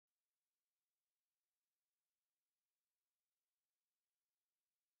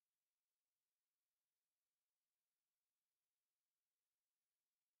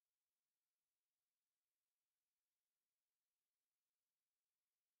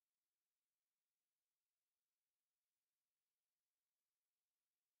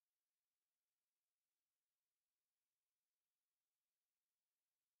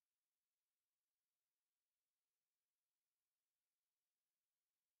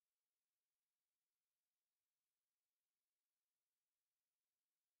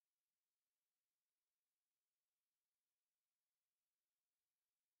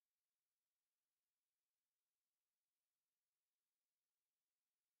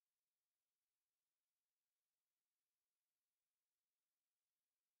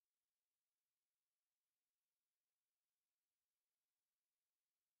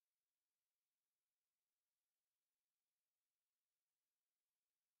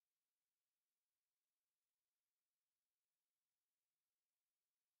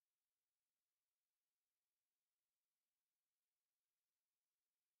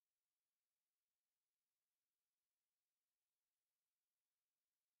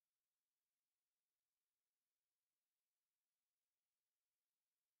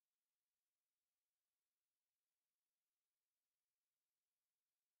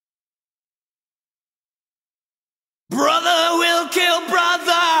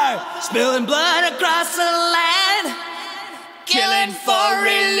spilling blood across the land, killing for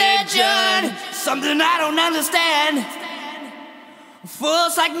religion, something I don't understand.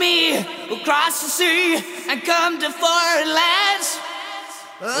 Fools like me who cross the sea and come to foreign lands,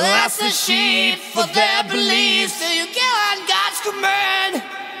 that's the sheep for their beliefs. So you kill on God's command.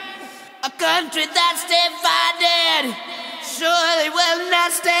 A country that's divided surely will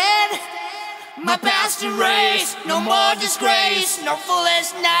not stand. My past erased, no more disgrace, no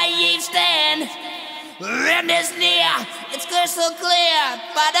foolish naive stand. End is near, it's crystal clear,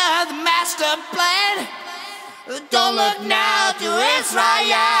 part of the master plan. Don't look now to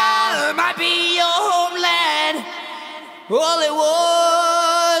Israel, it might be your homeland. All it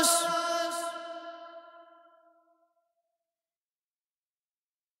was.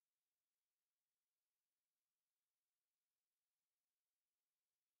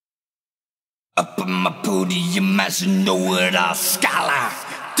 Up on my podium as you know it, I'll scholar.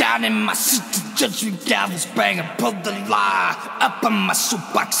 Down in my seat to judge me, devils bang and pull the lie. Up on my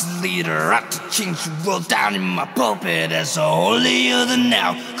soapbox leader, out to change the world. Down in my pulpit as a holier than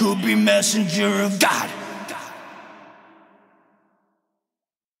now, could be messenger of God.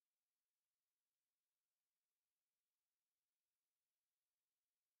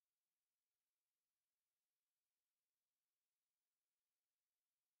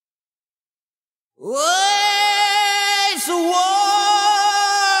 It's a war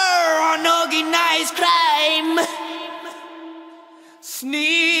on organized crime.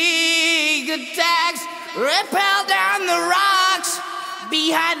 Sneak attacks, rappel down the rocks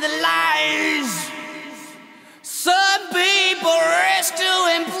behind the lines. Some people risk to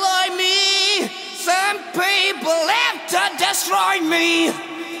employ me, some people have to destroy me.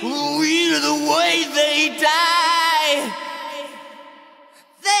 Either the way they die,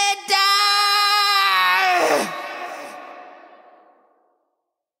 they die.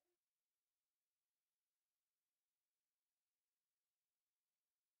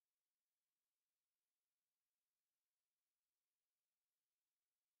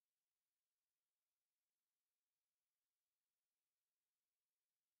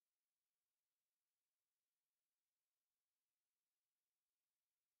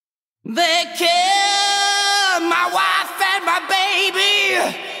 They killed my wife and my baby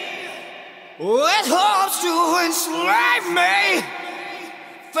with hopes to enslave me.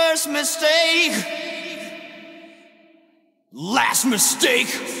 First mistake, last mistake,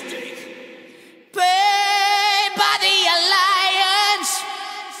 paid by the Alliance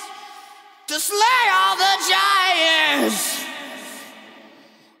to slay all the giants.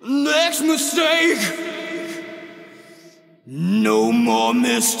 Next mistake, no more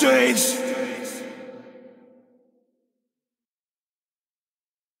mistakes.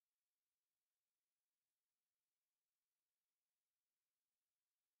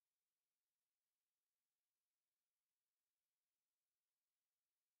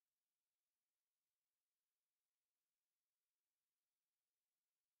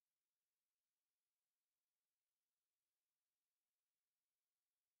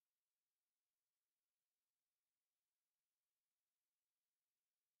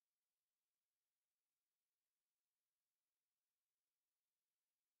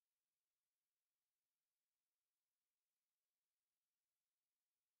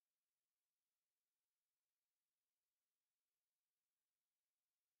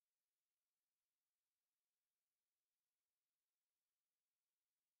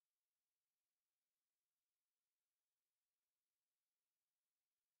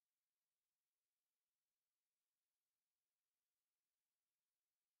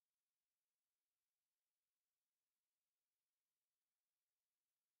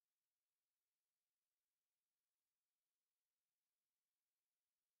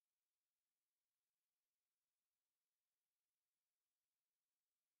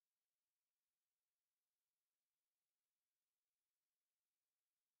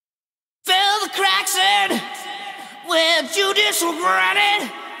 Fill the cracks in with judicial granted.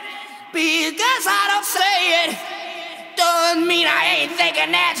 Because I don't say it, don't mean I ain't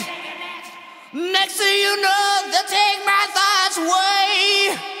thinking it. Next thing you know, they'll take my thoughts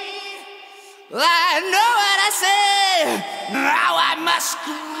away. I know what I say, now I must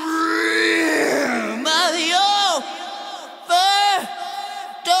scream of the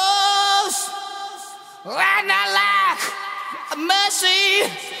overdose. And I lack mercy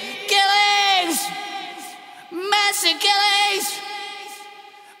killings, mercy killings,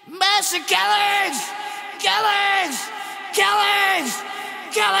 mercy killings, killings, killings,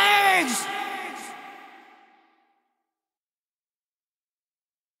 killings.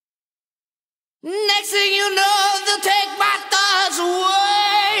 Next thing you know, they'll take my thoughts.